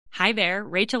Hi there,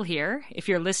 Rachel here. If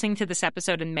you're listening to this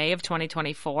episode in May of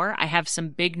 2024, I have some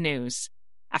big news.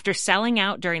 After selling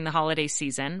out during the holiday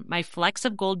season, my Flecks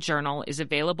of Gold journal is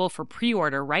available for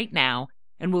pre-order right now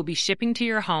and will be shipping to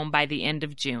your home by the end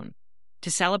of June. To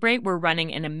celebrate, we're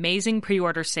running an amazing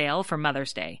pre-order sale for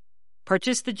Mother's Day.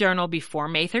 Purchase the journal before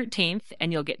May 13th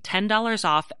and you'll get $10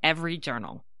 off every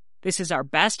journal. This is our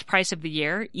best price of the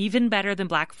year, even better than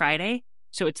Black Friday,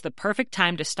 so it's the perfect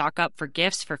time to stock up for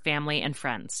gifts for family and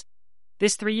friends.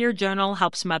 This 3-year journal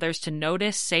helps mothers to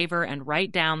notice, savor, and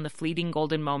write down the fleeting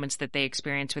golden moments that they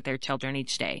experience with their children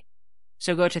each day.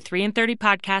 So go to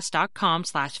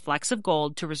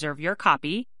 3in30podcast.com/flecksofgold to reserve your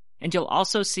copy, and you'll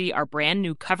also see our brand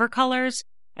new cover colors,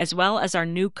 as well as our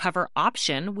new cover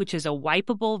option, which is a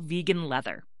wipeable vegan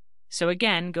leather. So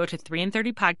again, go to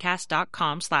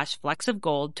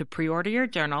 3in30podcast.com/flecksofgold to pre-order your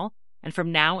journal, and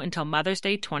from now until Mother's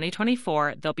Day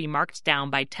 2024, they'll be marked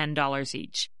down by $10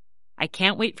 each. I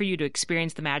can't wait for you to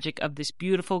experience the magic of this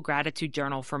beautiful gratitude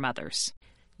journal for mothers.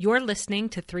 You're listening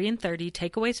to 3 in 30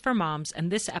 Takeaways for Moms, and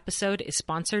this episode is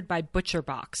sponsored by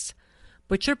ButcherBox.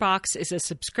 ButcherBox is a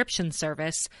subscription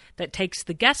service that takes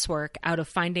the guesswork out of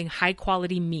finding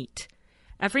high-quality meat.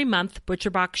 Every month,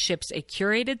 ButcherBox ships a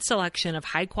curated selection of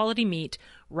high-quality meat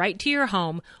right to your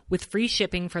home with free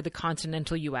shipping for the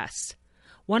continental U.S.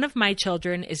 One of my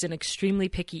children is an extremely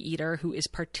picky eater who is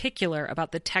particular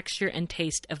about the texture and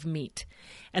taste of meat.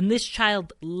 And this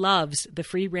child loves the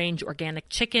free-range organic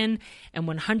chicken and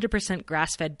 100%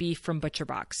 grass-fed beef from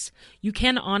ButcherBox. You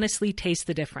can honestly taste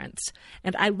the difference.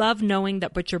 And I love knowing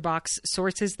that ButcherBox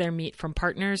sources their meat from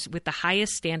partners with the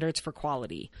highest standards for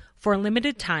quality. For a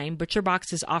limited time,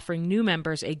 ButcherBox is offering new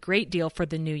members a great deal for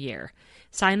the new year.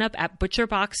 Sign up at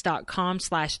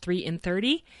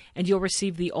butcherbox.com/3in30 and you'll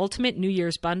receive the ultimate New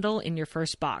Year's bundle in your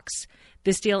first box.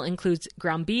 This deal includes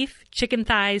ground beef, chicken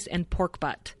thighs, and pork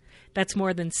butt. That's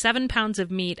more than 7 pounds of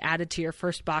meat added to your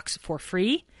first box for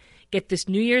free. Get this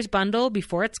New Year's bundle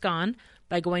before it's gone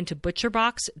by going to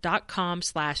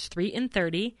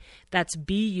butcherbox.com/3in30. That's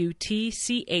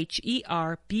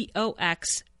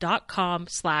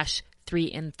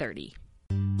butcherbox.com/3in30.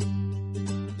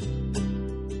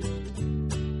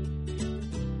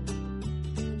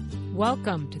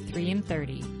 Welcome to 3 in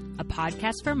 30, a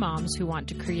podcast for moms who want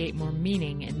to create more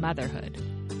meaning in motherhood.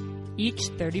 Each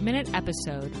 30-minute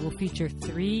episode will feature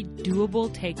 3 doable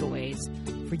takeaways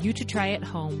for you to try at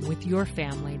home with your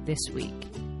family this week.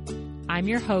 I'm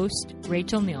your host,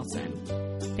 Rachel Nielsen.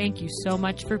 Thank you so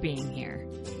much for being here.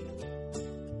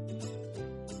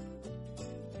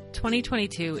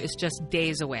 2022 is just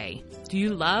days away. Do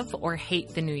you love or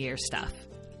hate the New Year stuff?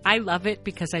 I love it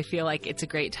because I feel like it's a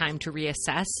great time to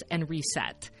reassess and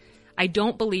reset. I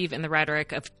don't believe in the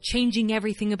rhetoric of changing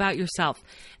everything about yourself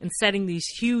and setting these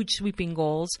huge sweeping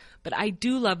goals, but I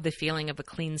do love the feeling of a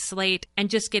clean slate and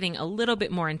just getting a little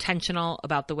bit more intentional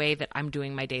about the way that I'm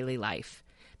doing my daily life.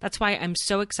 That's why I'm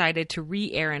so excited to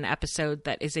re-air an episode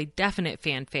that is a definite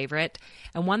fan favorite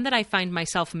and one that I find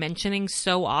myself mentioning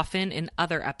so often in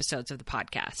other episodes of the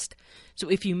podcast. So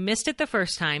if you missed it the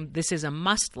first time, this is a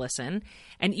must listen.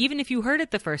 And even if you heard it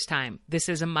the first time, this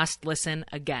is a must listen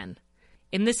again.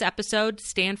 In this episode,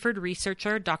 Stanford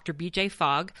researcher Dr. BJ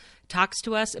Fogg talks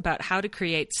to us about how to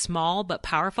create small but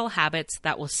powerful habits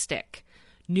that will stick.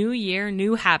 New year,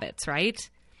 new habits, right?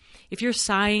 If you're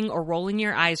sighing or rolling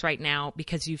your eyes right now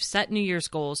because you've set New Year's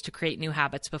goals to create new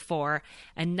habits before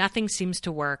and nothing seems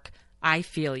to work, I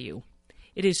feel you.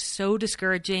 It is so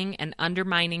discouraging and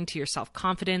undermining to your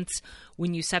self-confidence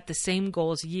when you set the same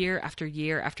goals year after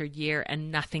year after year and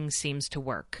nothing seems to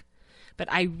work. But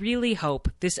I really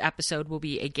hope this episode will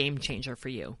be a game changer for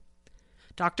you.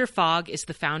 Dr. Fogg is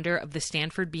the founder of the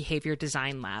Stanford Behavior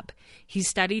Design Lab. He's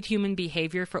studied human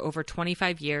behavior for over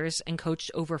 25 years and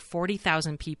coached over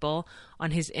 40,000 people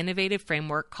on his innovative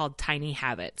framework called Tiny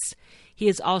Habits. He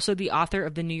is also the author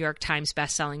of the New York Times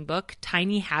bestselling book,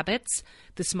 Tiny Habits,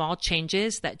 The Small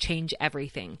Changes That Change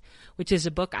Everything, which is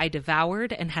a book I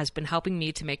devoured and has been helping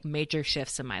me to make major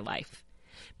shifts in my life.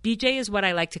 BJ is what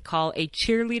I like to call a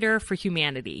cheerleader for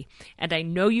humanity, and I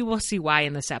know you will see why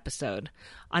in this episode.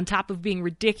 On top of being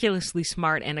ridiculously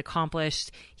smart and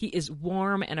accomplished, he is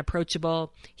warm and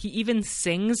approachable. He even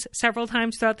sings several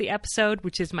times throughout the episode,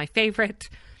 which is my favorite.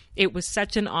 It was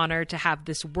such an honor to have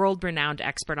this world-renowned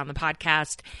expert on the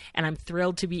podcast, and I'm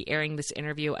thrilled to be airing this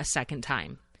interview a second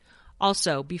time.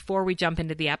 Also, before we jump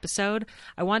into the episode,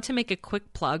 I want to make a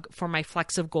quick plug for my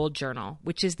Flecks of Gold journal,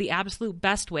 which is the absolute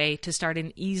best way to start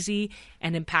an easy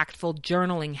and impactful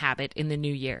journaling habit in the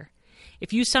new year.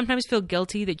 If you sometimes feel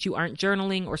guilty that you aren't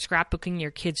journaling or scrapbooking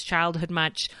your kids' childhood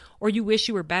much, or you wish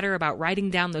you were better about writing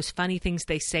down those funny things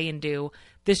they say and do,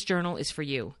 this journal is for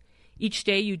you. Each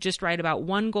day, you just write about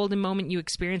one golden moment you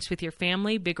experienced with your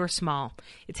family, big or small.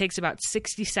 It takes about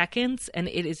 60 seconds, and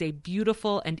it is a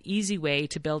beautiful and easy way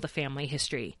to build a family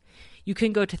history. You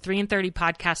can go to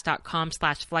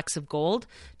 330podcast.com/flecksofgold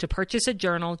to purchase a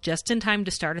journal just in time to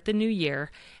start at the new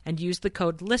year and use the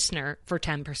code LISTENER for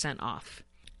 10% off.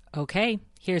 Okay,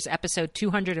 here's episode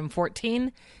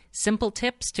 214, Simple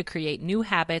Tips to Create New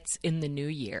Habits in the New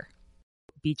Year.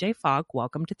 BJ Fogg,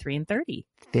 welcome to 3 in 30.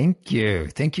 Thank you.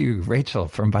 Thank you, Rachel,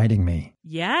 for inviting me.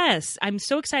 Yes, I'm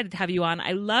so excited to have you on.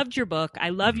 I loved your book. I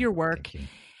love your work.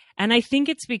 And I think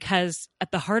it's because at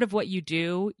the heart of what you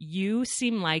do, you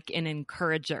seem like an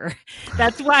encourager.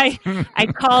 That's why I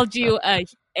called you a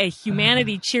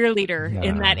humanity cheerleader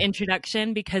in that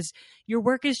introduction, because your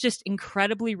work is just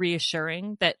incredibly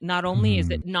reassuring that not only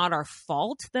is it not our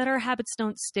fault that our habits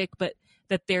don't stick, but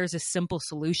that there's a simple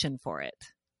solution for it.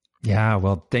 Yeah,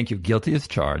 well, thank you. Guilty as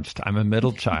charged. I'm a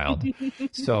middle child.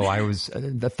 So I was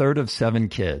the third of 7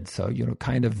 kids. So,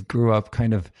 kind of grew up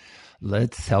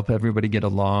let's help everybody get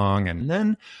along, and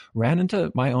then ran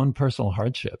into my own personal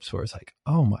hardships where it's like,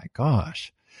 oh my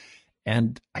gosh.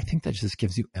 And I think that just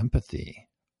gives you empathy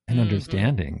and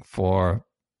understanding for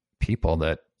people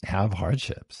that have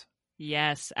hardships.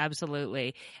 Yes,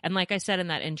 absolutely. And like I said in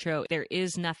that intro, there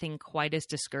is nothing quite as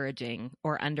discouraging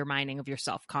or undermining of your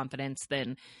self-confidence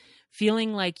than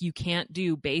feeling like you can't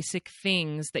do basic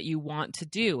things that you want to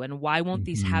do. And why won't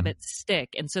these habits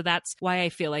stick? And so that's why I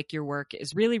feel like your work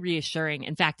is really reassuring.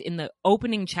 In fact, in the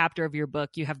opening chapter of your book,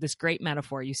 you have this great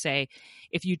metaphor. You say,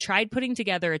 if you tried putting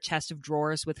together a chest of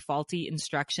drawers with faulty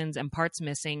instructions and parts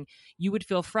missing, you would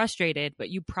feel frustrated, but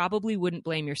you probably wouldn't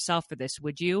blame yourself for this,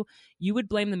 would you? You would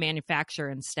blame the manufacturer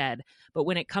instead. But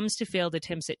when it comes to failed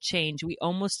attempts at change, we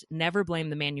almost never blame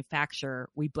the manufacturer.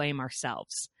 We blame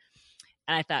ourselves.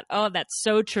 And I thought, oh, that's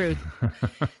so true.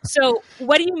 So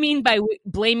what do you mean by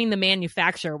blaming the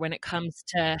manufacturer when it comes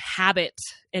to habit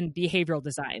and behavioral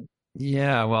design?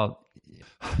 Yeah, well,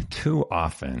 too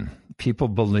often people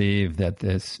believe that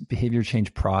this behavior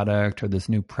change product or this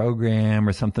new program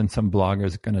or something some blogger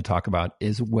is going to talk about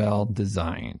is well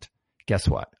designed. Guess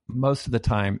what? Most of the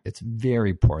time, it's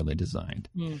very poorly designed.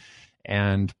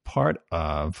 And part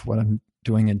of what I'm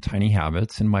doing in Tiny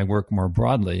Habits and my work more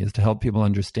broadly is to help people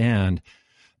understand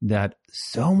that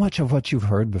so much of what you've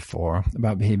heard before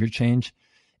about behavior change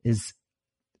is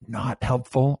not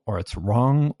helpful, or it's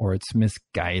wrong, or it's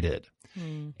misguided.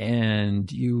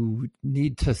 And you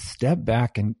need to step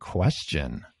back and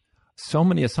question so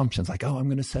many assumptions like, oh, I'm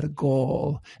going to set a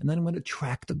goal, and then I'm going to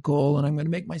track the goal, and I'm going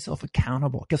to make myself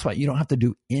accountable. Guess what? You don't have to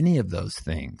do any of those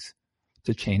things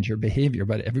to change your behavior,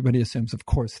 but everybody assumes, of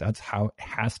course, that's how it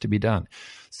has to be done.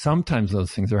 Sometimes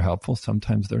those things are helpful,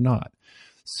 sometimes they're not.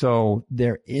 So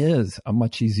there is a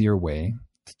much easier way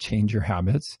to change your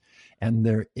habits, and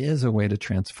there is a way to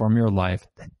transform your life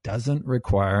that doesn't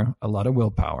require a lot of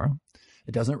willpower.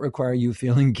 It doesn't require you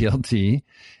feeling guilty,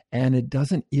 and it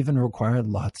doesn't even require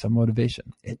lots of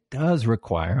motivation. It does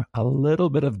require a little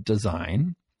bit of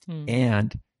design,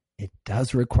 and it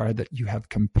does require that you have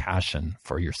compassion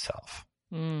for yourself.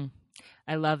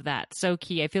 I love that. So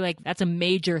key. I feel like that's a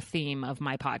major theme of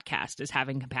my podcast, is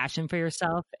having compassion for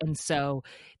yourself. And so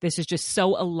this is just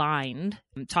so aligned.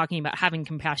 I'm talking about having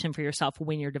compassion for yourself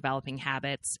when you're developing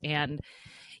habits. And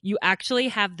you actually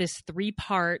have this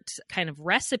 3-part kind of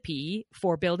recipe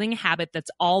for building a habit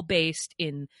that's all based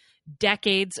in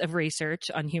decades of research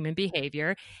on human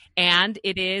behavior. And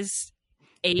it is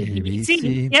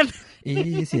ABC. Yep.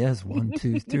 Easy as 1,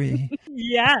 2, 3.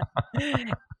 Yeah.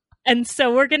 And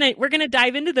so we're gonna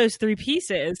dive into those 3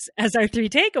 pieces as our 3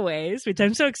 takeaways, which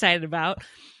I'm so excited about.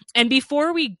 And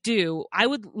before we do, I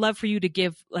would love for you to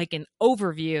give like a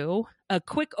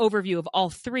quick overview of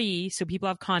all 3 so people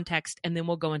have context, and then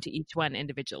we'll go into each one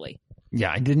individually.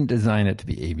 Yeah, I didn't design it to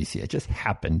be ABC. It just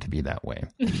happened to be that way.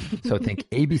 So think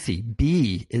ABC.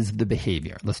 B is the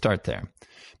behavior. Let's start there.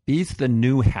 B is the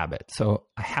new habit. So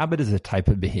a habit is a type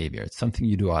of behavior. It's something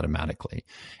you do automatically.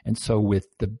 And so with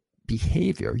the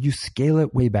behavior, you scale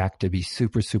it way back to be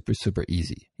super, super, super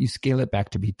easy. You scale it back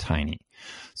to be tiny.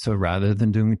 So rather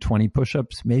than doing 20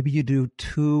 push-ups, maybe you do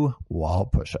 2 wall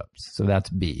push-ups. So that's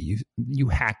B. You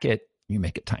hack it, you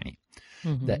make it tiny.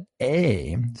 The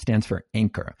A stands for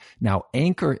anchor. Now,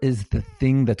 anchor is the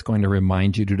thing that's going to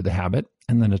remind you to do the habit.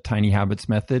 And then a tiny habits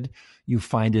method, you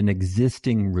find an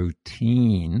existing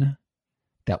routine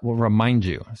that will remind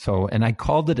you. So, and I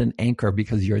called it an anchor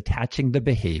because you're attaching the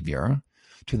behavior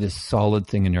to this solid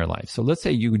thing in your life. So let's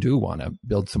say you do want to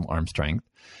build some arm strength,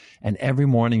 and every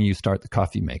morning you start the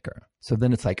coffee maker. So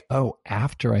then it's like, oh,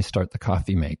 after I start the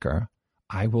coffee maker,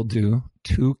 I will do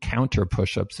 2 counter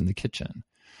push-ups in the kitchen.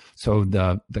 So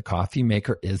the coffee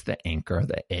maker is the anchor,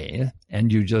 the A,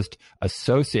 and you just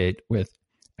associate with,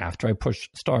 after I push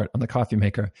start on the coffee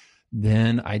maker,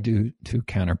 then I do 2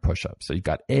 counter push-ups. So you've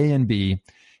got A and B.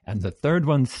 And the third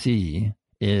one, C,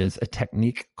 is a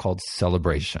technique called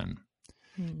celebration.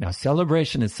 Now,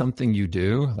 celebration is something you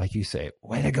do, like you say,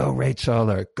 way to go,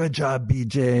 Rachel, or good job,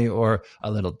 BJ, or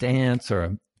a little dance,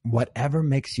 or whatever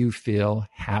makes you feel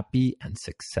happy and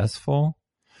successful.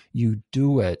 You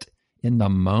do it in the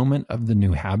moment of the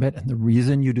new habit. And the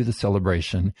reason you do the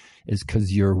celebration is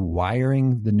because you're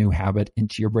wiring the new habit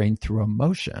into your brain through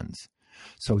emotions.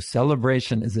 So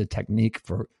celebration is a technique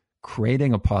for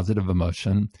creating a positive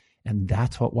emotion. And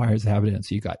that's what wires the habit in.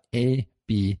 So you got A,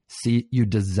 B, C. You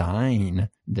design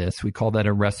this. We call that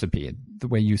a recipe, the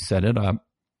way you set it up.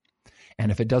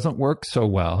 And if it doesn't work so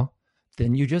well,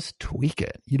 then you just tweak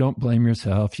it. You don't blame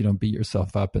yourself. You don't beat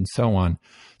yourself up and so on.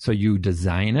 So you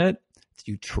design it.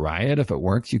 You try it. If it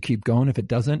works, you keep going. If it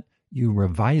doesn't, you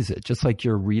revise it, just like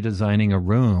you're redesigning a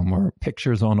room or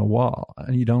pictures on a wall.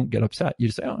 And you don't get upset. You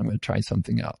just say, oh, I'm going to try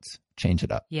something else. Change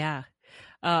it up. Yeah.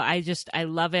 I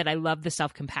love it. I love the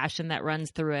self-compassion that runs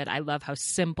through it. I love how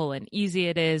simple and easy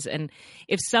it is. And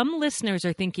if some listeners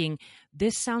are thinking,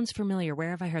 this sounds familiar, where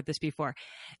have I heard this before?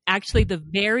 Actually, the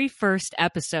very first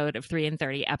episode of 3 in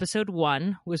 30, episode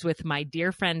 1, was with my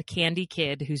dear friend Candy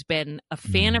Kidd, who's been a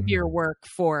fan of your work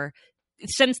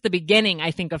since the beginning,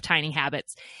 I think, of Tiny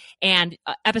Habits. And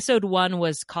episode 1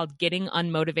 was called Getting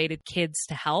Unmotivated Kids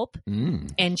to Help.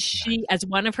 And she, as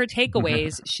one of her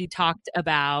takeaways, she talked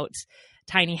about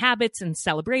Tiny Habits and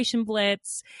Celebration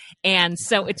Blitz. And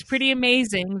so it's pretty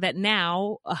amazing that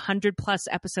now, 100 plus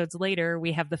episodes later,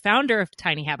 we have the founder of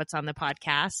Tiny Habits on the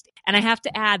podcast. And I have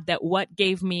to add that what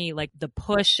gave me like the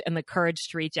push and the courage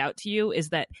to reach out to you is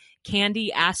that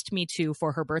Candy asked me to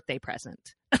for her birthday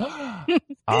present. Oh.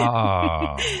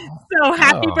 So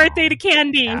happy birthday to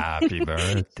Candy. Happy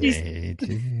birthday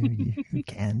to you,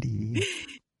 Candy.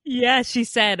 Yeah, she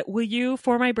said,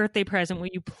 for my birthday present,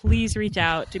 will you please reach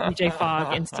out to BJ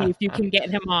Fogg and see if you can get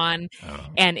him on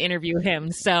and interview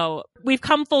him? So we've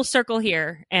come full circle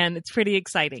here, and it's pretty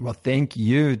exciting. Well, thank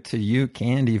you to you,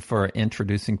 Candy, for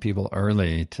introducing people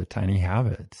early to Tiny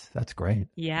Habits. That's great.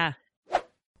 Yeah.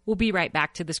 We'll be right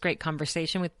back to this great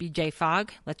conversation with BJ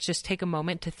Fogg. Let's just take a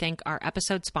moment to thank our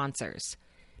episode sponsors.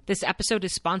 This episode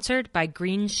is sponsored by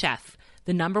Green Chef,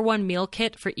 the #1 meal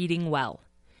kit for eating well.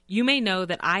 You may know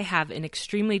that I have an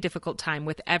extremely difficult time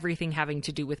with everything having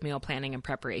to do with meal planning and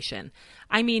preparation.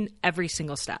 I mean, every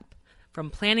single step. From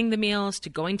planning the meals to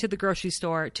going to the grocery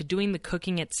store to doing the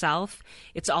cooking itself,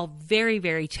 it's all very,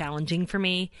 very challenging for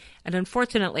me. And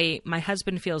unfortunately, my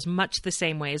husband feels much the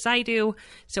same way as I do,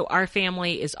 so our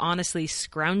family is honestly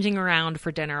scrounging around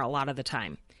for dinner a lot of the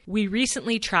time. We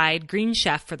recently tried Green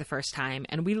Chef for the first time,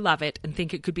 and we love it and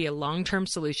think it could be a long-term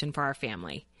solution for our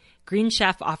family. Green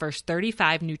Chef offers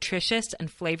 35 nutritious and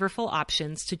flavorful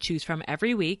options to choose from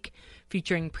every week,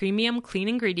 featuring premium clean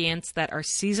ingredients that are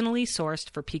seasonally sourced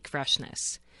for peak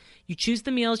freshness. You choose the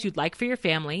meals you'd like for your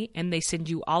family, and they send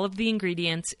you all of the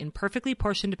ingredients in perfectly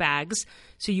portioned bags,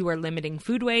 so you are limiting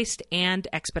food waste and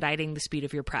expediting the speed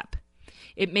of your prep.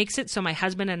 It makes it so my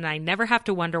husband and I never have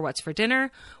to wonder what's for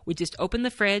dinner. We just open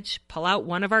the fridge, pull out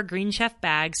one of our Green Chef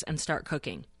bags, and start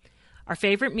cooking. Our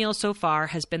favorite meal so far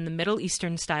has been the Middle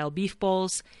Eastern-style beef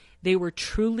bowls. They were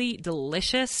truly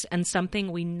delicious and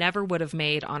something we never would have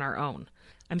made on our own.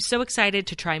 I'm so excited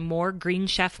to try more Green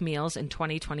Chef meals in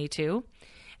 2022.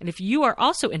 And if you are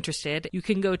also interested, you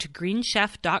can go to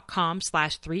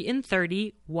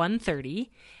greenchef.com/3in30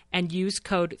 and use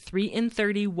code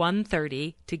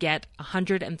 3in30 to get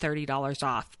 $130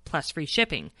 off plus free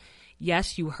shipping.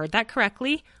 Yes, you heard that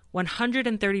correctly,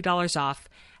 $130 off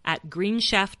at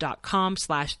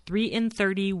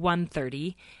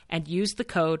greenchef.com/3in30 and use the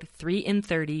code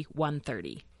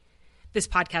 3in30. This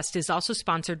podcast is also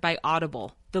sponsored by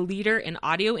Audible, the leader in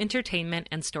audio entertainment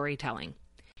and storytelling.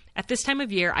 At this time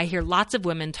of year, I hear lots of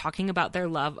women talking about their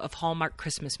love of Hallmark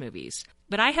Christmas movies.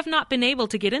 But I have not been able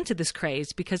to get into this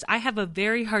craze because I have a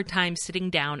very hard time sitting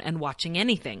down and watching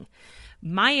anything.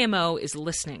 My MO is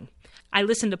listening. I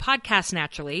listen to podcasts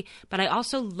naturally, but I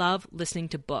also love listening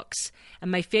to books. And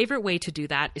my favorite way to do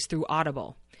that is through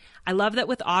Audible. I love that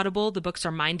with Audible, the books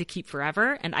are mine to keep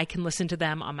forever, and I can listen to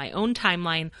them on my own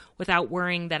timeline without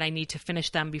worrying that I need to finish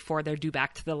them before they're due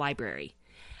back to the library.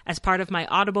 As part of my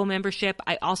Audible membership,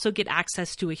 I also get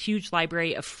access to a huge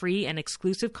library of free and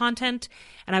exclusive content,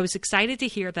 and I was excited to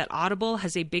hear that Audible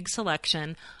has a big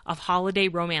selection of holiday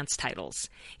romance titles.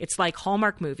 It's like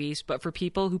Hallmark movies, but for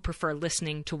people who prefer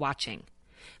listening to watching.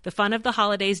 The fun of the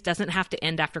holidays doesn't have to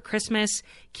end after Christmas.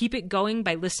 Keep it going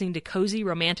by listening to cozy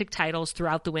romantic titles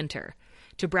throughout the winter.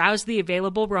 To browse the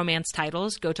available romance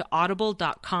titles, go to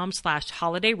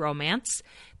audible.com/holidayromance.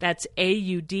 That's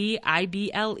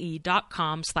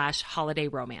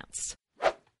audible.com/holidayromance.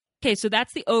 Okay, so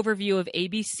that's the overview of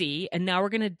ABC, and now we're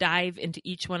going to dive into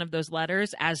each one of those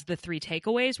letters as the 3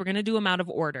 takeaways. We're going to do them out of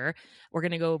order. We're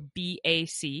going to go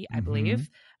BAC, I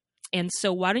believe. And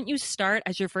so why don't you start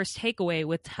as your first takeaway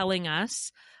with telling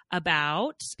us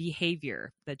about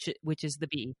behavior, which is the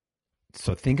B.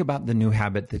 So think about the new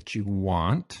habit that you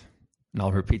want. And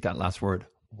I'll repeat that last word,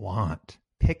 want.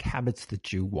 Pick habits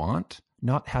that you want,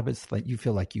 not habits that you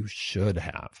feel like you should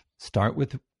have. Start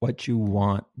with what you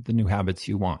want, the new habits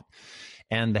you want.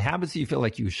 And the habits you feel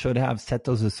like you should have, set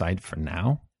those aside for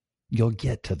now. You'll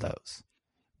get to those.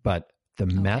 But the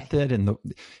method and the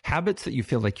habits that you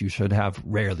feel like you should have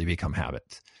rarely become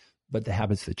habits. But the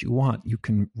habits that you want, you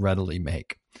can readily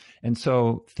make. And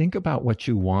so think about what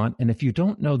you want. And if you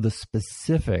don't know the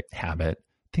specific habit,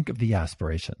 think of the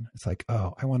aspiration. It's like,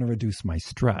 oh, I want to reduce my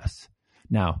stress.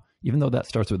 Now, even though that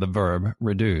starts with the verb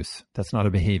reduce, that's not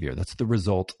a behavior. That's the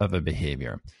result of a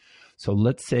behavior. So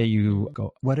let's say you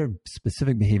go, what are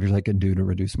specific behaviors I can do to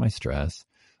reduce my stress?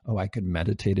 Oh, I could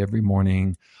meditate every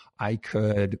morning. I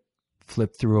could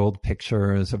flip through old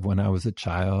pictures of when I was a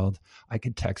child. I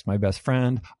could text my best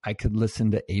friend. I could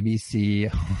listen to ABC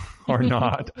or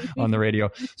not on the radio.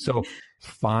 So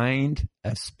find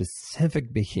a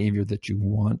specific behavior that you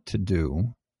want to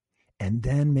do and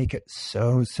then make it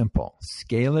so simple.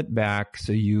 Scale it back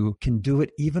so you can do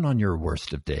it even on your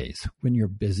worst of days, when you're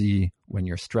busy, when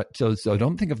you're stressed. So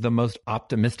don't think of the most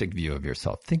optimistic view of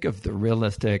yourself. Think of the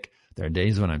realistic. There are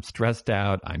days when I'm stressed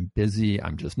out, I'm busy,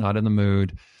 I'm just not in the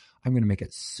mood. I'm going to make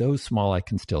it so small I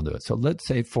can still do it. So let's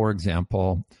say, for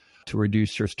example, to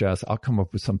reduce your stress, I'll come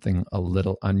up with something a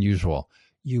little unusual.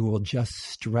 You will just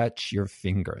stretch your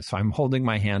fingers. So I'm holding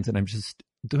my hands and I'm just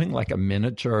doing like a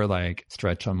miniature like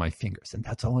stretch on my fingers. And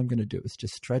that's all I'm going to do is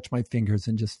just stretch my fingers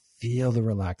and just feel the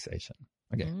relaxation.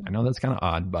 Okay, I know that's kind of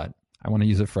odd, but I want to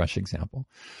use a fresh example.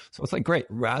 So it's like, great,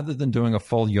 rather than doing a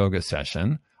full yoga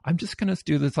session, I'm just going to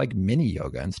do this like mini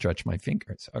yoga and stretch my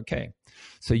fingers. Okay,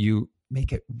 so you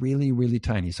make it really, really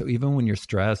tiny. So even when you're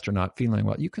stressed or not feeling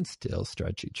well, you can still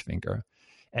stretch each finger.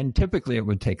 And typically it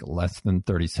would take less than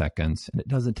 30 seconds and it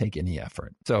doesn't take any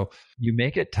effort. So you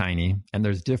make it tiny and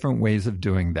there's different ways of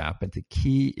doing that. But the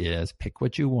key is pick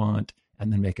what you want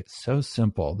and then make it so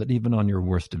simple that even on your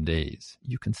worst of days,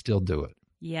 you can still do it.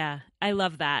 Yeah, I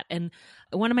love that. And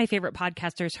one of my favorite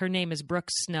podcasters, her name is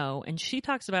Brooke Snow, and she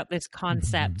talks about this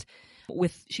concept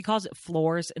she calls it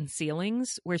floors and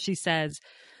ceilings, where she says,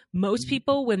 most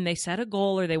people, when they set a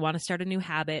goal or they want to start a new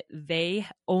habit, they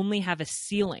only have a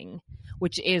ceiling,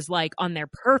 which is like on their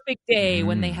perfect day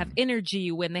when they have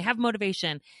energy, when they have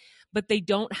motivation, but they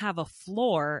don't have a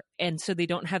floor. And so they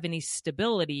don't have any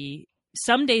stability.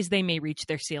 Some days they may reach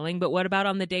their ceiling, but what about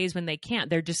on the days when they can't?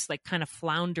 They're just like kind of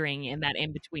floundering in that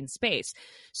in-between space.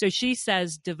 So she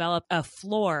says, develop a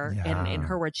floor. And in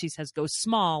her words, she says, go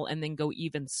small and then go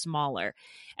even smaller.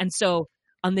 And so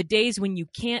on the days when you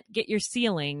can't get your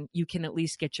ceiling, you can at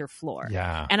least get your floor.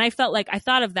 Yeah. And I felt like I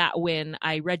thought of that when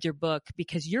I read your book,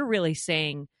 because you're really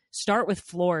saying start with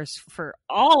floors for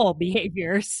all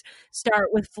behaviors. Start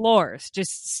with floors.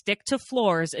 Just stick to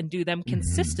floors and do them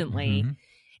consistently.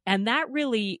 And that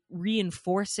really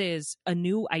reinforces a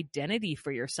new identity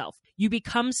for yourself. You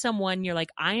become someone, you're like,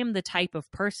 I am the type of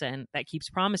person that keeps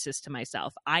promises to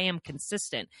myself. I am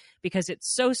consistent, because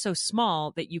it's so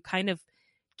small that you kind of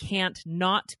can't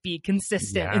not be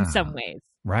consistent in some ways.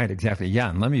 Right, exactly. Yeah,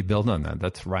 and let me build on that.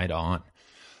 That's right on.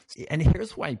 And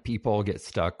here's why people get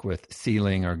stuck with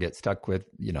ceiling or get stuck with,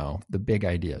 the big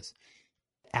ideas.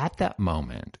 At that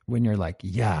moment when you're like,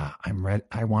 yeah, I'm ready,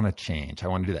 I want to change, I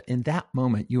want to do that. In that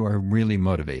moment, you are really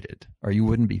motivated, or you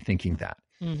wouldn't be thinking that.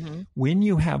 When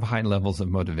you have high levels of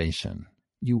motivation,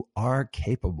 you are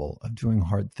capable of doing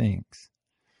hard things.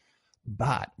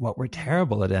 But what we're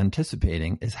terrible at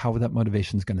anticipating is how that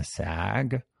motivation is going to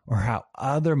sag, or how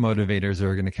other motivators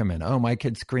are going to come in. Oh, my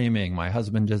kid's screaming. My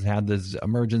husband just had this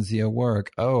emergency at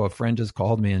work. Oh, a friend just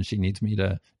called me and she needs me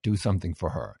to do something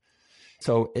for her.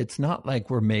 So it's not like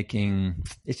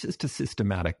it's just a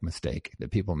systematic mistake that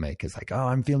people make. It's like, oh,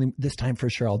 I'm feeling this time for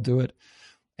sure, I'll do it.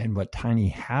 And what Tiny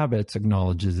Habits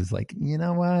acknowledges is like, you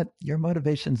know what? Your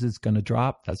motivations is going to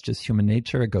drop. That's just human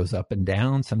nature. It goes up and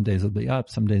down. Some days it'll be up,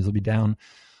 some days it'll be down.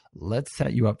 Let's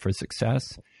set you up for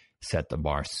success. Set the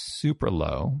bar super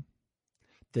low.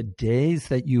 The days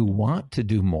that you want to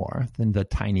do more than the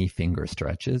tiny finger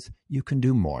stretches, you can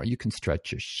do more. You can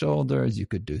stretch your shoulders. You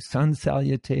could do sun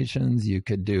salutations. You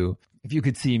could do, if you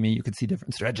could see me, you could see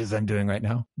different stretches I'm doing right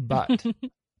now. But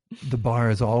the bar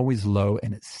is always low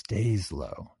and it stays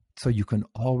low. So you can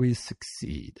always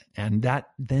succeed. And that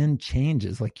then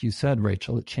changes, like you said,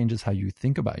 Rachel, it changes how you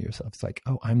think about yourself. It's like,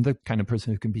 oh, I'm the kind of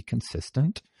person who can be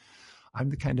consistent. I'm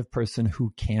the kind of person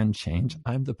who can change.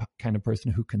 I'm the kind of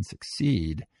person who can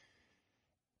succeed.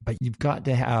 But you've got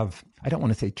to have, I don't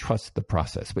want to say trust the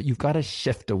process, but you've got to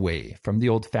shift away from the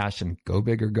old-fashioned go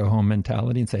big or go home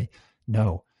mentality and say,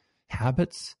 no,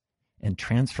 habits and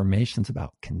transformation's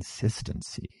about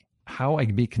consistency. How I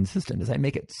can be consistent is I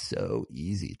make it so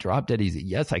easy, drop dead easy.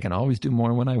 Yes, I can always do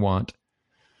more when I want.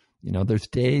 There's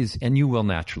days, and you will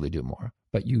naturally do more,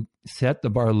 but you set the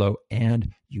bar low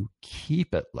and you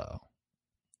keep it low.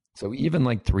 So even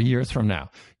like 3 years from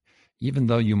now, even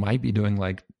though you might be doing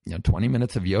 20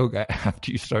 minutes of yoga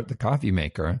after you start the coffee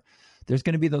maker, there's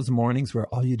going to be those mornings where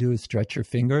all you do is stretch your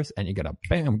fingers and you get a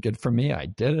bam, good for me. I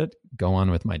did it. Go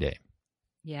on with my day.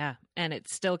 Yeah. And it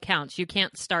still counts. You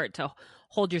can't start to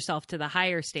hold yourself to the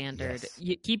higher standard. Yes.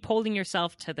 You keep holding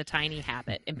yourself to the tiny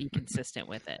habit and be consistent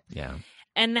with it. Yeah.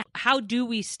 And how do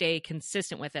we stay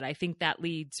consistent with it? I think that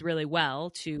leads really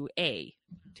well to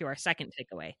our second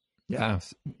takeaway. Yeah,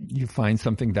 you find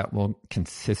something that will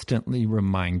consistently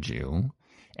remind you,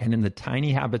 and in the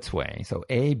tiny habits way. So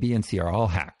A, B, and C are all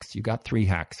hacks. You got 3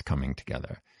 hacks coming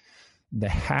together. The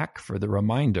hack for the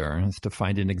reminder is to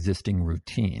find an existing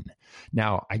routine.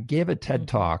 Now, I gave a TED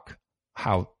talk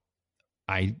how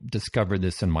I discovered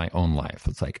this in my own life.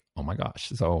 It's like, oh my gosh.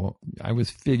 So I was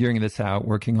figuring this out,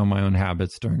 working on my own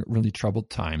habits during a really troubled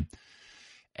time.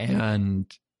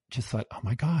 And just thought, oh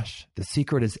my gosh, the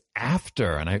secret is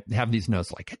after. And I have these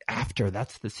notes like after,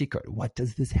 that's the secret. What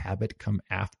does this habit come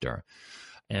after?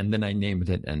 And then I named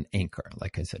it an anchor,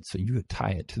 like I said. So you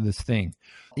tie it to this thing.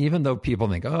 Even though people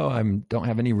think, oh, I don't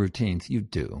have any routines, you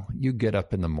do. You get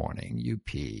up in the morning, you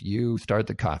pee, you start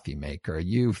the coffee maker,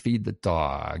 you feed the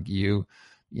dog, you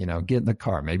get in the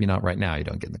car. Maybe not right now, you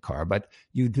don't get in the car, but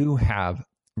you do have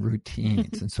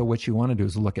routines. And so what you want to do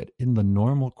is look at, in the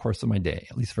normal course of my day,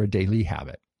 at least for a daily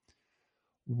habit,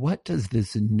 what does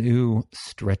this new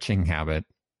stretching habit,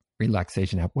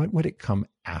 relaxation habit, what would it come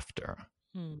after?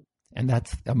 And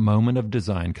that's a moment of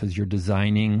design, because you're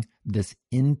designing this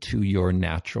into your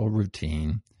natural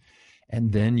routine.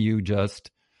 And then you just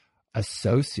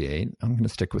associate, I'm going to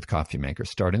stick with coffee maker,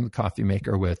 starting the coffee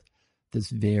maker with this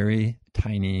very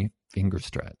tiny finger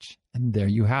stretch. And there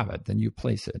you have it. Then you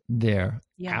place it there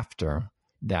after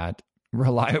that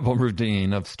reliable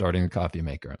routine of starting the coffee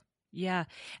maker. Yeah.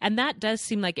 And that does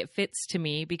seem like it fits to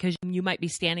me, because you might be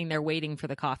standing there waiting for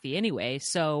the coffee anyway.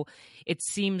 So it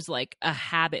seems like a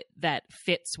habit that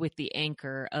fits with the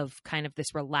anchor of kind of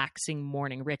this relaxing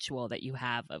morning ritual that you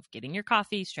have of getting your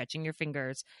coffee, stretching your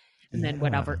fingers, and then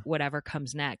whatever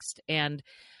comes next. And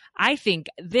I think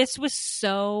this was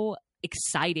so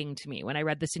exciting to me when I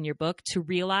read this in your book, to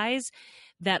realize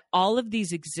that all of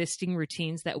these existing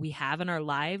routines that we have in our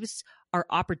lives are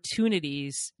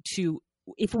opportunities to,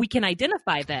 if we can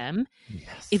identify them,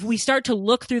 if we start to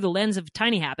look through the lens of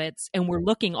tiny habits and we're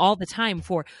looking all the time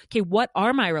for, okay, what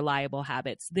are my reliable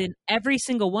habits? Then every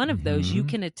single one of those, you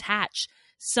can attach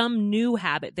some new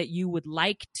habit that you would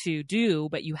like to do,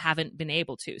 but you haven't been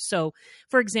able to. So,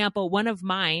 for example, one of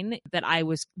mine that I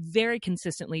was very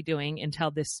consistently doing until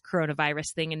this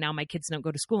coronavirus thing, and now my kids don't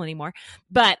go to school anymore.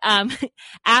 But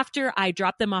after I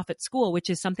drop them off at school, which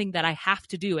is something that I have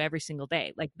to do every single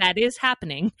day, like that is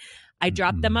happening. I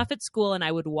dropped them off at school and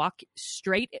I would walk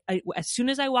straight. As soon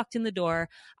as I walked in the door,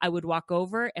 I would walk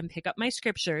over and pick up my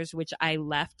scriptures, which I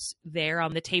left there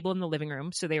on the table in the living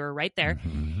room. So they were right there.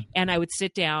 And I would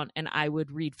sit down and I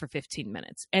would read for 15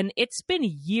 minutes. And it's been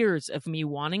years of me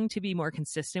wanting to be more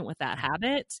consistent with that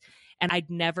habit. And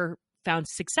I'd never found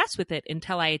success with it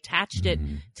until I attached it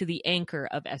to the anchor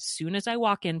of, as soon as I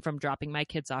walk in from dropping my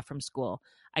kids off from school,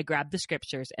 I grab the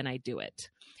scriptures and I do it.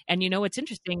 And you know, what's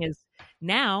interesting is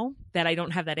now that I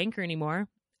don't have that anchor anymore,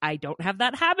 I don't have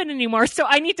that habit anymore. So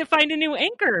I need to find a new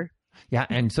anchor. Yeah.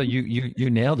 And so you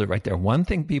nailed it right there. One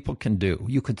thing people can do,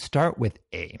 you could start with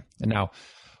A. And now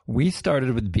we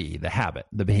started with B, the habit,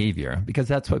 the behavior, because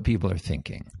that's what people are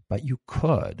thinking. But you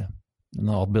could, and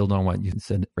I'll build on what you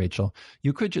said, Rachel,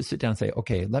 you could just sit down and say,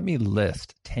 okay, let me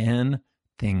list 10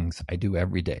 things I do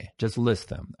every day. Just list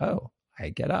them. Oh, I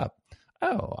get up.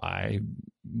 Oh, I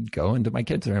go into my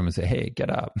kids' room and say, hey,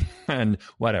 get up, and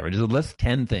whatever. Just list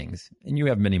 10 things. And you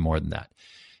have many more than that.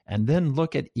 And then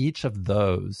look at each of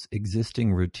those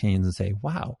existing routines and say,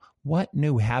 wow, what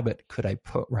new habit could I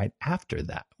put right after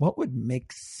that? What would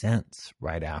make sense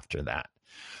right after that?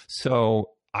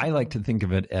 So I like to think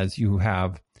of it as you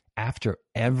have, after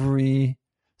every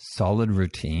solid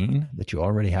routine that you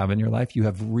already have in your life, you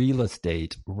have real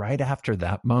estate right after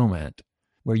that moment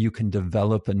where you can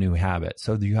develop a new habit.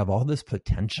 So you have all this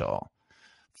potential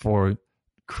for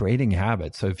creating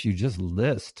habits. So if you just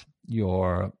list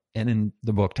and in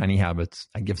the book, Tiny Habits,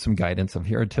 I give some guidance of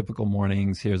here are typical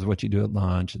mornings, here's what you do at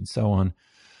lunch, and so on.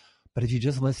 But if you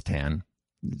just list 10,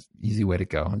 it's an easy way to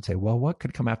go and say, well, what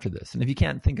could come after this? And if you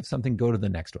can't think of something, go to the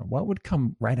next one. What would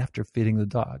come right after feeding the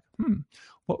dog?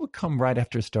 What would come right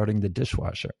after starting the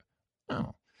dishwasher?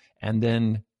 Oh. And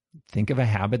then think of a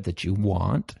habit that you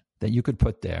want that you could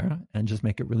put there and just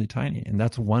make it really tiny. And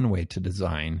that's one way to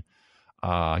design,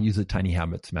 use the tiny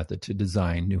habits method to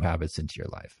design new habits into your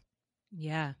life.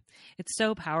 Yeah, it's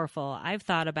so powerful. I've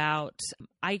thought about,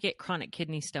 I get chronic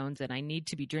kidney stones and I need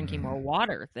to be drinking more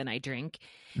water than I drink.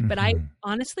 But I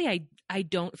honestly, I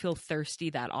don't feel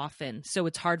thirsty that often. So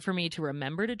it's hard for me to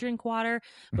remember to drink water.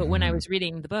 But when I was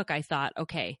reading the book, I thought,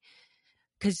 okay,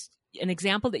 because an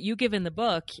example that you give in the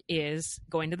book is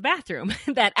going to the bathroom,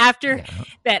 that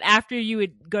after you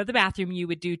would go to the bathroom, you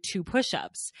would do 2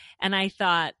 push-ups. And I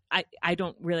thought, I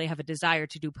don't really have a desire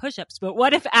to do push-ups, but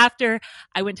what if after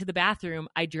I went to the bathroom,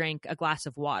 I drank a glass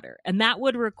of water? And that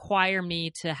would require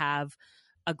me to have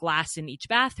a glass in each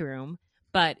bathroom.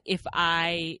 But if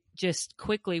I just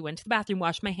quickly went to the bathroom,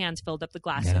 washed my hands, filled up the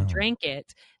glass and drank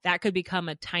it, that could become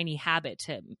a tiny habit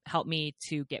to help me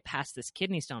to get past this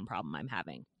kidney stone problem I'm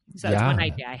having. So that's one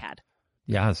idea I had.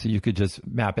 Yeah, so you could just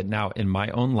map it. Now, in my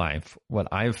own life, what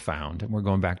I've found, and we're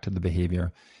going back to the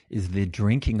behavior, is the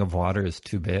drinking of water is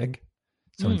too big.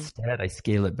 So instead, I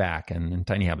scale it back. And in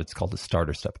Tiny Habits, it's called the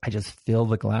starter step. I just fill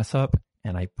the glass up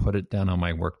and I put it down on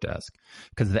my work desk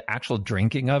because the actual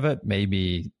drinking of it may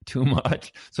be too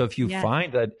much. So if you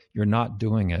find that you're not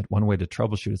doing it, one way to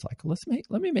troubleshoot is like,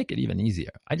 let me make it even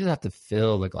easier. I just have to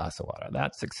fill the glass of water.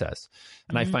 That's success.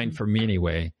 And I find for me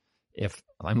anyway, if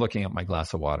I'm looking at my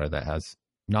glass of water that has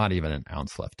not even an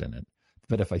ounce left in it,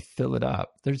 but if I fill it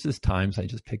up, there's just times I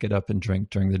just pick it up and drink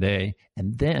during the day.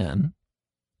 And then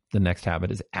the next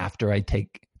habit is after I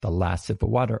take the last sip of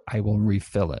water, I will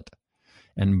refill it.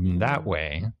 And that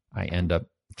way I end up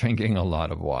drinking a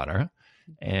lot of water.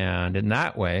 And in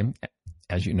that way,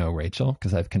 as you know, Rachel,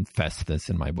 because I've confessed this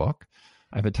in my book,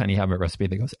 I have a tiny habit recipe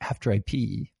that goes, after I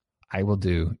pee, I will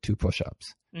do 2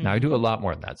 push-ups. Now I do a lot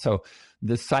more than that. So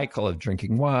this cycle of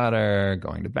drinking water,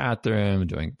 going to the bathroom,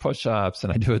 doing push-ups,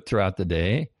 and I do it throughout the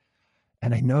day.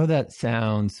 And I know that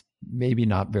sounds maybe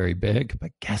not very big,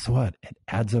 but guess what? It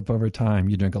adds up over time.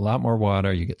 You drink a lot more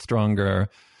water, you get stronger.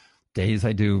 Days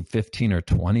I do 15 or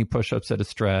 20 push-ups at a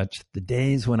stretch. The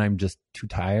days when I'm just too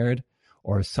tired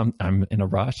or I'm in a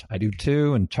rush, I do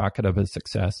 2 and chalk it up as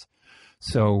success.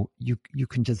 So you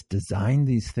can just design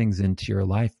these things into your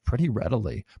life pretty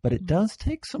readily, but it does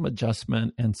take some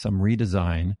adjustment and some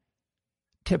redesign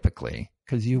typically,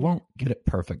 because you won't get it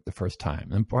perfect the first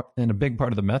time. And a big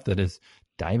part of the method is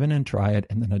dive in and try it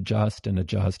and then adjust and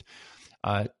adjust.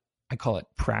 I call it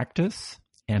practice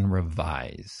and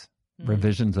revise.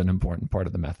 Revision's an important part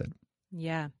of the method.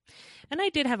 Yeah. And I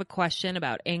did have a question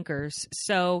about anchors.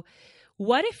 So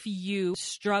what if you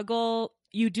struggle?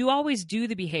 You do always do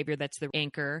the behavior that's the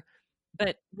anchor,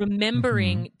 but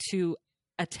remembering to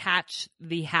attach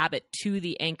the habit to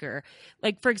the anchor.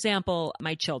 Like, for example,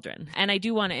 my children. And I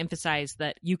do want to emphasize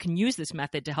that you can use this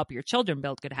method to help your children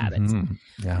build good habits.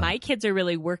 Yeah. My kids are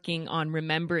really working on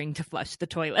remembering to flush the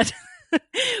toilet,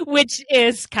 which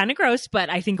is kind of gross, but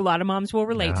I think a lot of moms will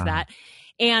relate to that.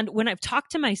 And when I've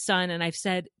talked to my son and I've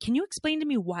said, can you explain to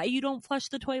me why you don't flush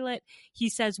the toilet? He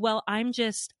says, well,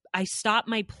 I stop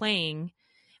my playing.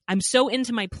 I'm so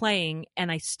into my playing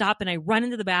and I stop and I run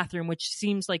into the bathroom, which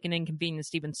seems like an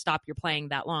inconvenience to even stop your playing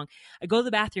that long. I go to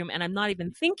the bathroom and I'm not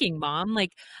even thinking, Mom,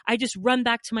 like I just run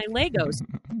back to my Legos.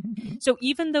 So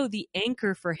even though the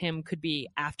anchor for him could be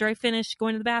after I finish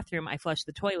going to the bathroom, I flush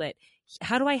the toilet.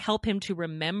 How do I help him to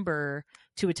remember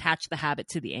to attach the habit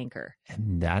to the anchor?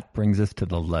 And that brings us to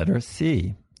the letter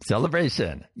C.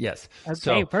 Celebration. Yes. Okay,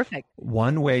 so perfect.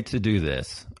 One way to do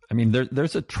this, I mean,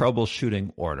 there's a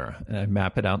troubleshooting order, and I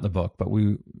map it out in the book, but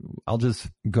I'll just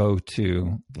go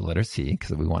to the letter C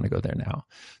because we want to go there now.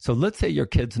 So let's say your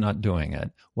kid's not doing it.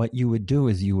 What you would do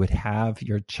is you would have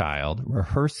your child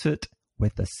rehearse it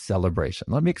with a celebration.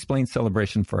 Let me explain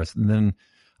celebration first, and then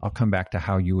I'll come back to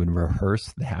how you would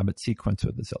rehearse the habit sequence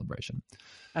with the celebration.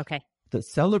 Okay. The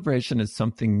celebration is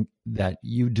something that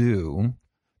you do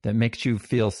that makes you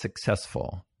feel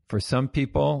successful. For some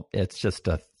people, it's just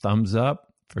a thumbs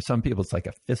up. For some people, it's like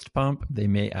a fist pump. They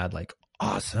may add like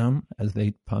awesome as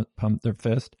they pump their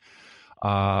fist.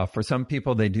 For some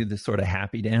people, they do this sort of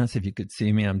happy dance. If you could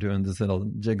see me, I'm doing this little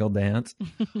jiggle dance.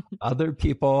 Other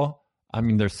people, I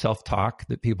mean, there's self-talk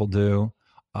that people do.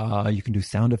 You can do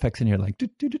sound effects in here like do,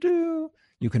 do, do, do.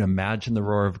 You can imagine the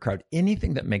roar of a crowd,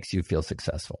 anything that makes you feel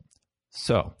successful.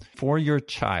 So for your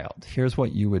child, here's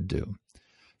what you would do.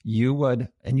 You would,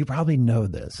 and you probably know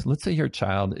this. Let's say your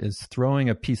child is throwing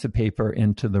a piece of paper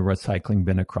into the recycling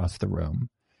bin across the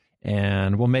room,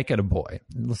 and we'll make it a boy.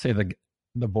 Let's say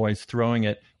the boy's throwing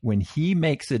it. When he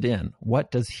makes it in,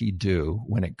 what does he do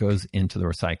when it goes into the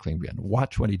recycling bin?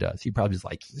 Watch what he does. He probably is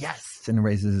like, yes, and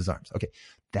raises his arms. Okay,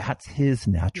 that's his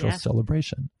natural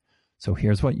celebration. So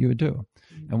here's what you would do.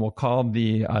 And we'll call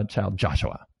the child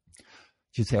Joshua.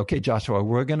 You'd say, okay, Joshua,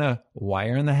 we're going to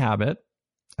wire in the habit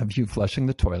of you flushing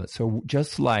the toilet. So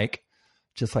just like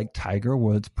Tiger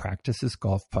Woods practices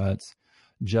golf putts,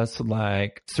 just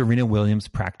like Serena Williams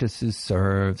practices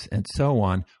serves and so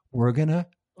on, we're going to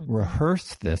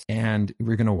rehearse this and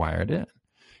we're going to wire it in.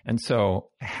 And so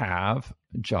have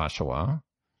Joshua,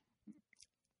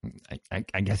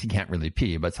 I guess he can't really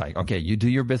pee, but it's like, okay, you do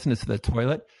your business at the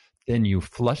toilet, then you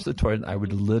flush the toilet. I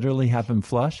would literally have him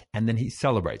flush, and then he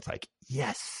celebrates like,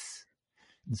 yes.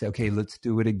 And say, okay, let's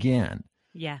do it again.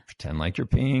 Yeah. Pretend like you're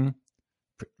peeing,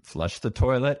 flush the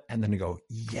toilet, and then you go,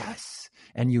 yes.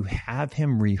 And you have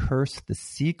him rehearse the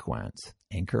sequence,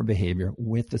 anchor behavior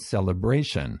with the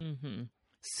celebration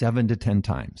 7 to 10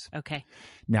 times. Okay.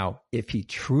 Now, if he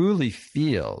truly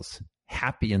feels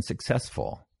happy and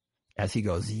successful as he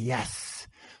goes, yes,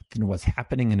 then what's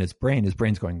happening in his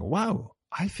brain's going, wow,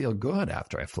 I feel good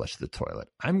after I flush the toilet.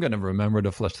 I'm going to remember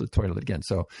to flush the toilet again.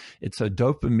 So it's a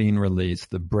dopamine release.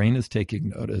 The brain is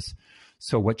taking notice.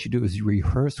 So what you do is you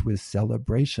rehearse with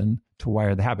celebration to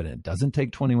wire the habit. And it doesn't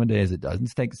take 21 days. It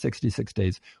doesn't take 66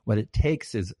 days. What it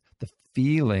takes is the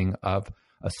feeling of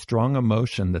a strong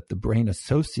emotion that the brain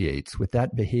associates with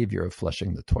that behavior of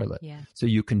flushing the toilet. Yeah. So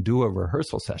you can do a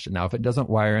rehearsal session. Now, if it doesn't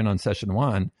wire in on session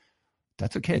 1,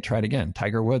 that's okay. Try it again.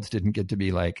 Tiger Woods didn't get to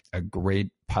be like a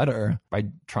great putter by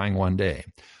trying one day.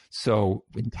 So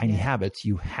in Tiny Habits,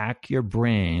 you hack your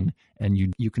brain, and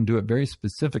you can do it very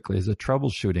specifically as a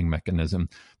troubleshooting mechanism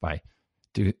by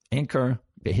do anchor,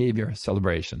 behavior,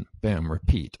 celebration, bam,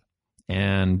 repeat,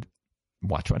 and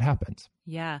watch what happens.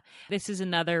 Yeah. This is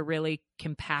another really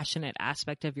compassionate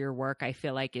aspect of your work, I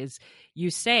feel like, is you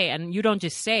say, and you don't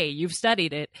just say, you've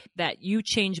studied it, that you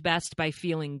change best by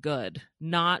feeling good,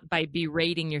 not by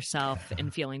berating yourself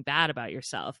and feeling bad about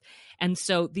yourself. And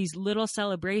so these little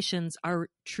celebrations are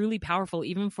truly powerful,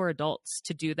 even for adults,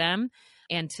 to do them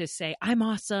and to say, I'm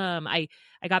awesome. I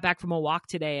got back from a walk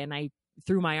today and I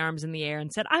threw my arms in the air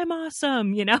and said, I'm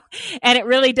awesome, and it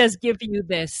really does give you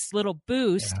this little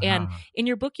boost. Yeah. And in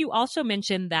your book, you also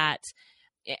mentioned that,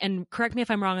 and correct me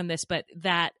if I'm wrong on this, but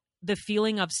that the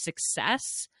feeling of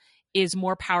success is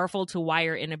more powerful to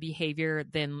wire in a behavior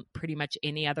than pretty much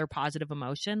any other positive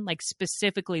emotion. Like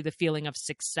specifically the feeling of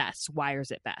success wires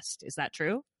it best. Is that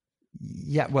true?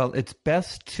 Yeah, well, it's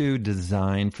best to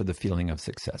design for the feeling of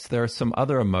success. There are some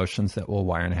other emotions that will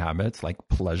wire in habits, like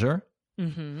pleasure.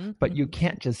 But you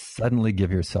can't just suddenly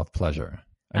give yourself pleasure.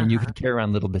 I mean, you can carry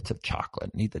around little bits of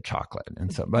chocolate and eat the chocolate.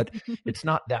 And so, but it's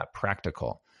not that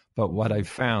practical. But what I've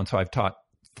found, so I've taught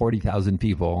 40,000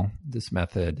 people this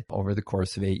method over the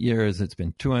course of 8 years. It's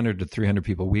been 200 to 300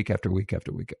 people week after week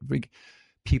after week after week.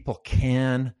 People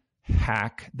can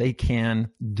hack. They can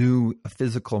do a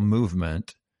physical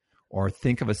movement or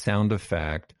think of a sound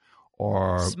effect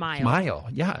or smile.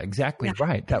 Yeah, exactly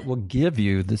right. That will give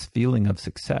you this feeling of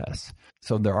success.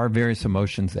 So there are various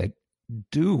emotions that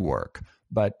do work,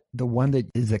 but the one that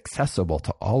is accessible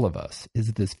to all of us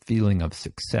is this feeling of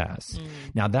success.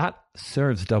 Now that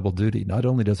serves double duty. Not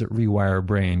only does it rewire our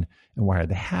brain and wire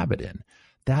the habit in,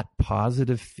 that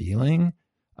positive feeling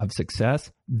of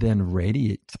success then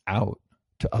radiates out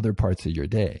to other parts of your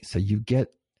day. So you get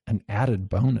an added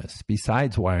bonus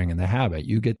besides wiring in the habit.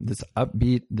 You get this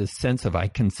upbeat, this sense of I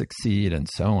can succeed and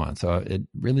so on. So it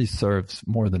really serves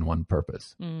more than one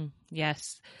purpose.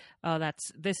 Yes. Oh,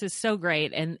 this is so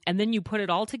great. And then you put it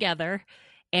all together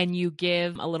and you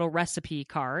give a little recipe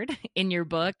card in your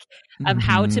book of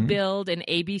how to build an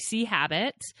ABC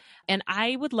habit. And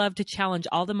I would love to challenge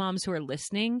all the moms who are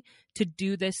listening to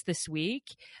do this week.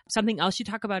 Something else you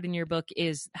talk about in your book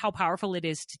is how powerful it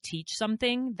is to teach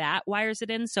something that wires it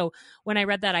in. So when I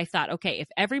read that, I thought, okay, if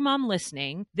every mom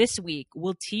listening this week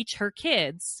will teach her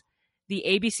kids the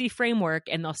ABC framework,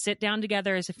 and they'll sit down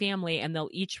together as a family and they'll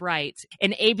each write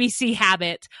an ABC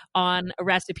habit on a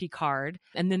recipe card,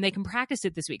 and then they can practice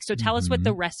it this week. So tell us what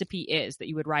the recipe is that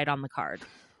you would write on the card.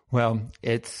 Well,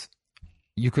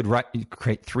 you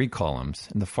create 3 columns.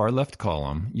 In the far left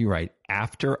column, you write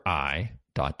after I ...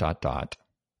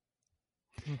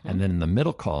 And then in the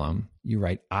middle column, you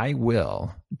write I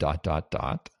will ...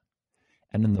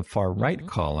 And in the far right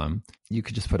column, you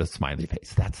could just put a smiley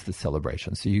face. That's the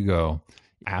celebration. So you go,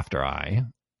 after I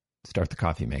start the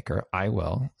coffee maker, I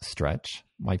will stretch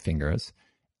my fingers,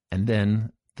 and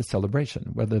then the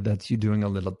celebration, whether that's you doing a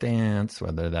little dance,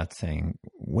 whether that's saying,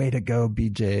 way to go,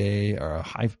 BJ, or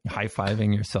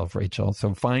high-fiving yourself, Rachel.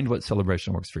 So find what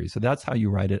celebration works for you. So that's how you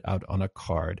write it out on a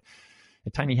card.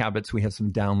 At Tiny Habits, we have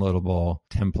some downloadable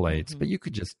templates, but you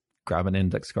could just grab an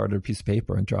index card or a piece of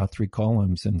paper and draw 3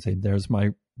 columns and say, there's my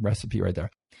recipe right there.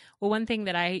 Well, one thing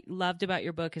that I loved about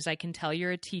your book is I can tell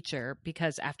you're a teacher,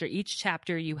 because after each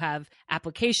chapter you have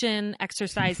application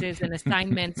exercises and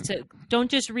assignments to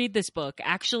don't just read this book,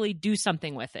 actually do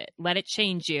something with it. Let it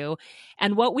change you.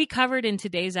 And what we covered in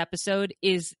today's episode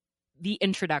is the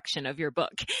introduction of your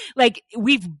book. Like,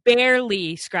 we've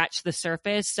barely scratched the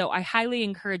surface. So I highly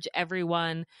encourage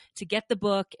everyone to get the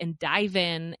book and dive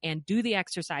in and do the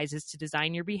exercises to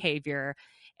design your behavior.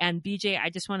 And BJ,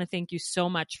 I just want to thank you so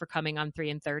much for coming on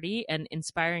 3 and 30 and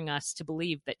inspiring us to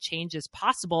believe that change is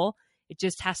possible. It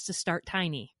just has to start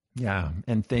tiny. Yeah.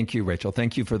 And thank you, Rachel.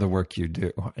 Thank you for the work you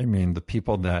do. I mean, the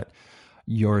people that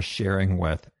you're sharing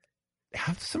with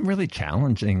have some really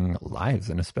challenging lives,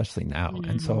 and especially now.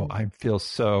 And so I feel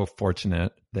so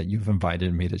fortunate that you've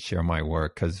invited me to share my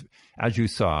work, because as you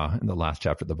saw in the last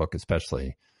chapter of the book,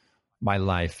 especially, my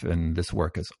life and this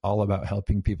work is all about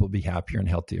helping people be happier and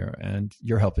healthier. And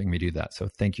you're helping me do that. So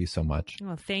thank you so much.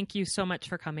 Well, thank you so much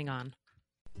for coming on.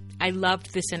 I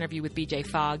loved this interview with BJ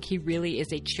Fogg. He really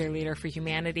is a cheerleader for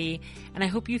humanity, and I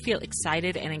hope you feel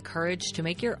excited and encouraged to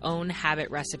make your own habit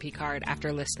recipe card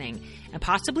after listening, and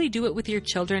possibly do it with your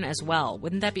children as well.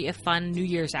 Wouldn't that be a fun New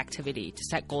Year's activity to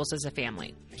set goals as a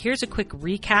family? Here's a quick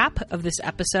recap of this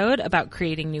episode about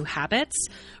creating new habits.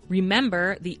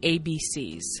 Remember the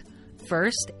ABCs.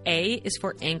 First, A is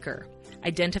for anchor.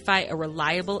 Identify a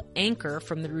reliable anchor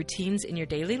from the routines in your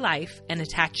daily life and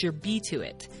attach your B to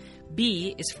it.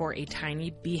 B is for a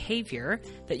tiny behavior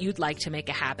that you'd like to make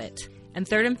a habit. And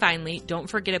third and finally, don't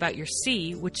forget about your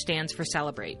C, which stands for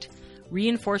celebrate.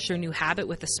 Reinforce your new habit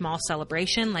with a small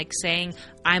celebration, like saying,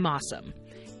 I'm awesome.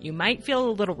 You might feel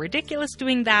a little ridiculous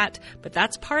doing that, but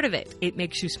that's part of it. It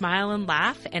makes you smile and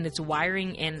laugh, and it's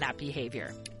wiring in that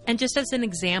behavior. And just as an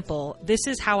example, this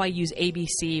is how I use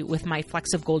ABC with my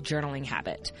Flecks of Gold journaling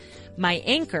habit. My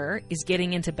anchor is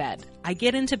getting into bed. I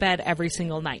get into bed every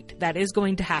single night. That is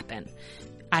going to happen.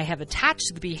 I have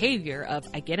attached the behavior of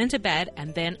I get into bed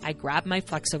and then I grab my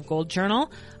Flecks of Gold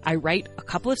journal, I write a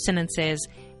couple of sentences,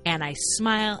 and I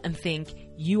smile and think,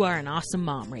 you are an awesome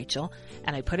mom, Rachel.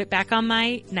 And I put it back on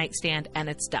my nightstand and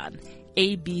it's done.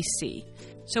 ABC.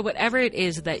 So whatever it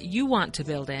is that you want to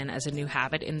build in as a new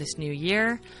habit in this new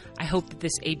year, I hope that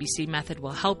this ABC method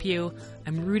will help you.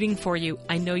 I'm rooting for you.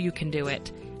 I know you can do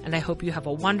it. And I hope you have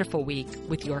a wonderful week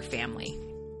with your family.